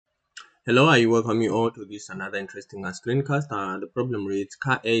Hello, I welcome you all to this another interesting screencast. The problem reads: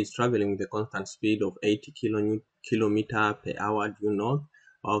 Car A is traveling with a constant speed of 80 kilometer per hour due north.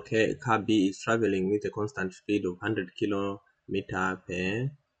 Okay, car B is traveling with a constant speed of 100 kilometer per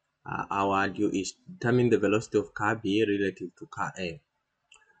hour due east. Determine the velocity of car B relative to car A.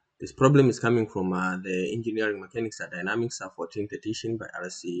 This problem is coming from the Engineering Mechanics and Dynamics 14th edition by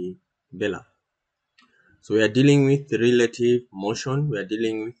R.C. Hibbeler. So we are dealing with the relative motion. And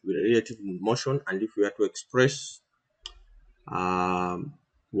if we are to express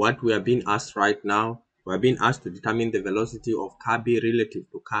what we are being asked right now, we are being asked to determine the velocity of car B relative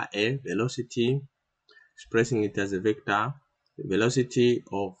to car A. Velocity, expressing it as a vector, the velocity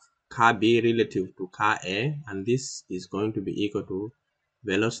of car B relative to car A, and this is going to be equal to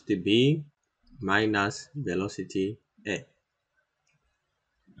velocity B minus velocity A.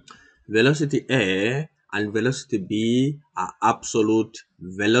 Velocity A and velocity B are absolute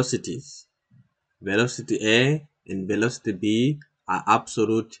velocities. Velocity A and velocity B are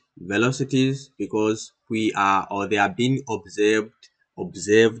absolute velocities because they are being observed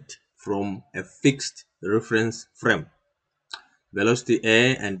from a fixed reference frame. Velocity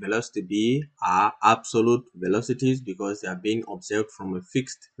A and velocity B are absolute velocities because they are being observed from a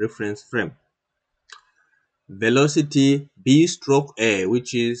fixed reference frame. Velocity B stroke A,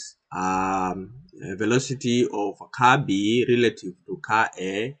 which is velocity of car B relative to car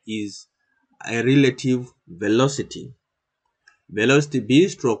A, is a relative velocity. Velocity B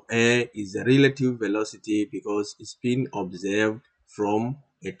stroke A is a relative velocity because it's been observed from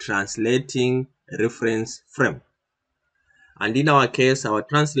a translating reference frame. And in our case, our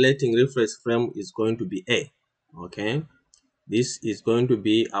translating reference frame is going to be A. Okay. This is going to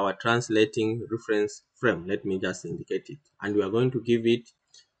be our translating reference frame. Let me just indicate it. And we are going to give it,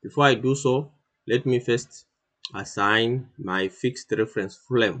 before I do so, let me first assign my fixed reference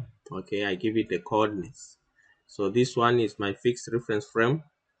frame. Okay, I give it the coordinates. So this one is my fixed reference frame.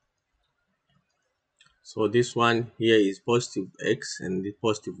 So this one here is positive x and the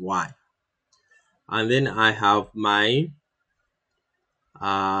positive y. And then I have my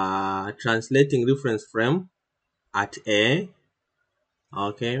translating reference frame at A,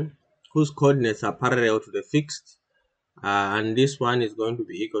 okay, whose coordinates are parallel to the fixed, and this one is going to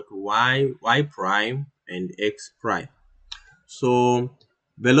be equal to y prime and x prime. So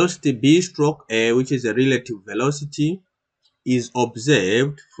velocity B stroke A, which is a relative velocity, is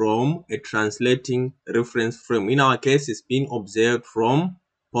observed from a translating reference frame. In our case, it's being observed from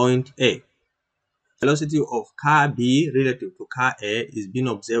point A. Velocity of car B relative to car A is being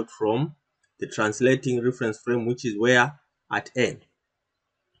observed from the translating reference frame, which is where? At A.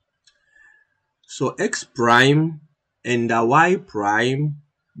 So x prime and y prime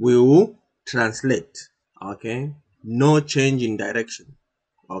will translate, okay? No change in direction,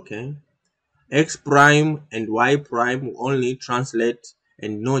 okay? X prime and y prime will only translate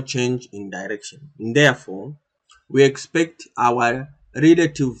and no change in direction. And therefore, we expect our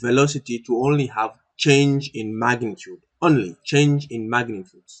relative velocity to only have change in magnitude, only change in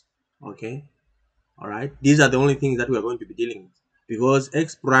magnitudes, okay? All right, these are the only things that we are going to be dealing with, because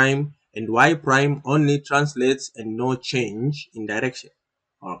x prime and y prime only translates and no change in direction.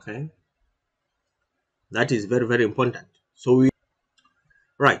 Okay, that is very, very important. So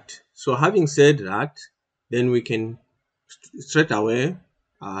so having said that, then we can straight away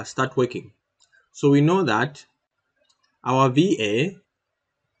start working. So we know that our VA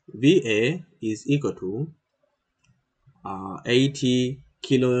is equal to 80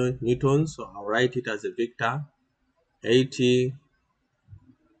 kilonewtons. So I'll write it as a vector, 80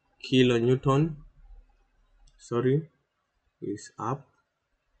 kilonewton, is up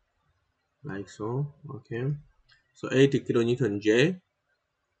like so. Okay, so 80 kilonewton J.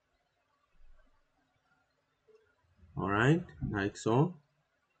 All right, like so.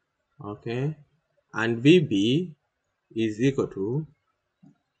 Okay, and VB is equal to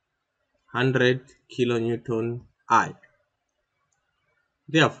 100 kilonewton I.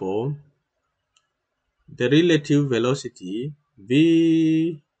 Therefore, the relative velocity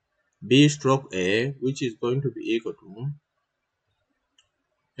VB stroke A, which is going to be equal to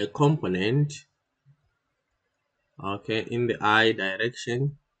a component, okay, in the I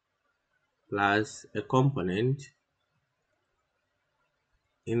direction plus a component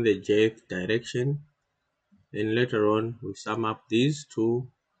in the j direction. Then later on we sum up these two,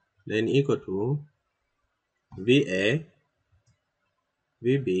 then equal to VA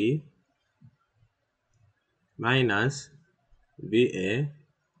VB minus VA,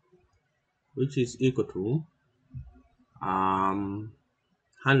 which is equal to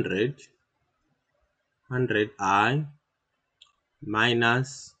 100 I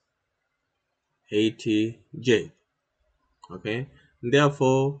minus 80j. Okay,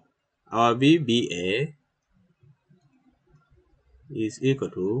 therefore our VBA is equal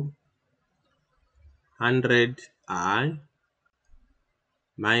to 100I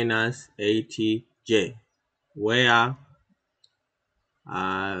minus 80j, where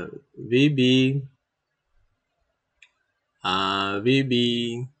VB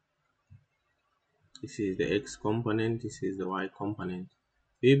this is the x component, this is the y component.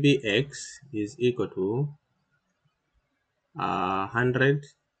 VBX is equal to 100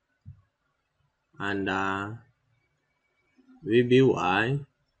 and VBY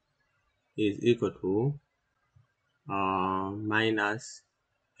is equal to minus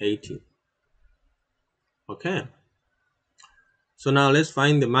 80. Okay, so now let's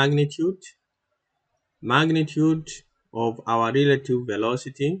find the magnitude of our relative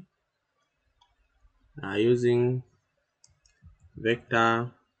velocity using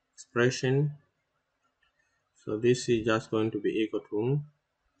vector expression. So this is just going to be equal to,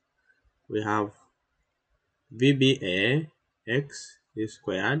 we have VBA x is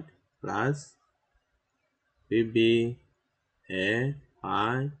squared plus VBA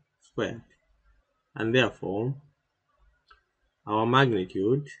y squared, and therefore our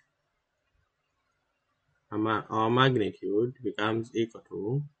magnitude becomes equal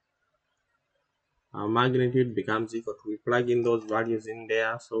to, we plug in those values in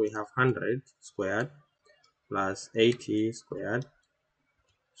there, so we have 100 squared plus 80 squared,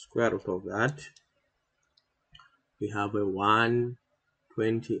 square root of that, we have a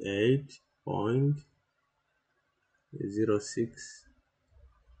 128.06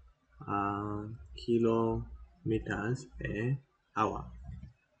 kilometers per hour.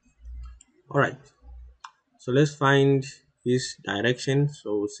 All right, so let's find this direction.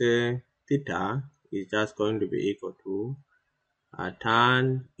 So we'll say theta is just going to be equal to a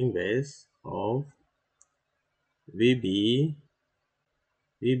tan inverse of VBA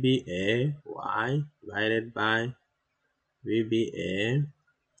y divided by VBA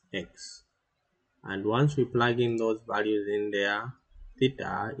x, and once we plug in those values in there,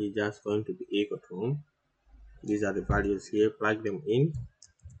 theta is just going to be equal to, these are the values here, plug them in,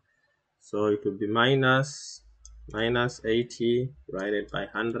 so it will be minus 80 divided by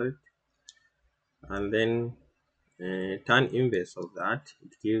 100, and then tan inverse of that,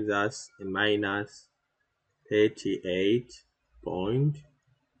 it gives us a minus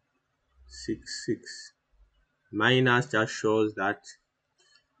 38.66. Minus just shows that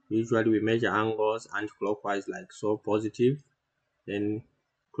usually we measure angles anti-clockwise like so, positive, then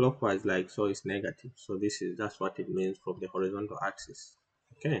clockwise like so is negative. So this is just what it means from the horizontal axis.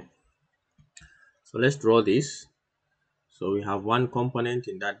 Okay, so let's draw this. So we have one component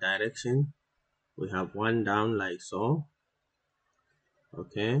in that direction, we have one down like so.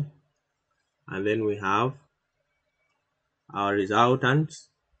 Okay, and then we have our resultant,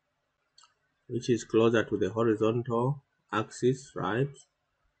 which is closer to the horizontal axis, right?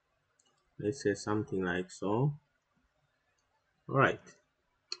 Let's say something like so. All right,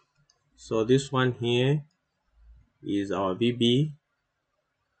 so this one here is our VB.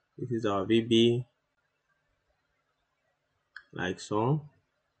 This is our VB like so,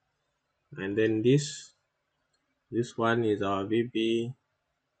 and then this one is our VB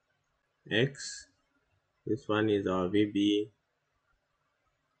x, this one is our VB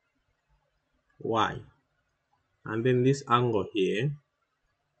y, and then this angle here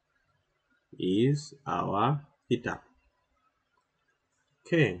is our theta.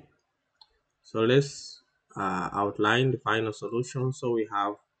 Okay, so let's outline the final solution. So we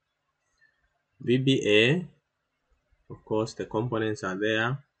have VBA, of course the components are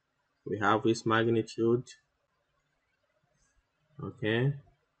there, we have its magnitude, okay,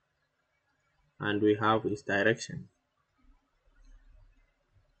 and we have its direction.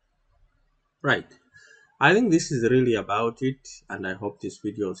 Right, I think this is really about it, and I hope this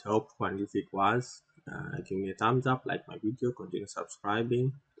video was helpful, and if it was, give me a thumbs up, like my video, continue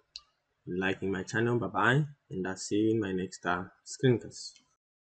subscribing, liking my channel. Bye bye, and I'll see you in my next screencast.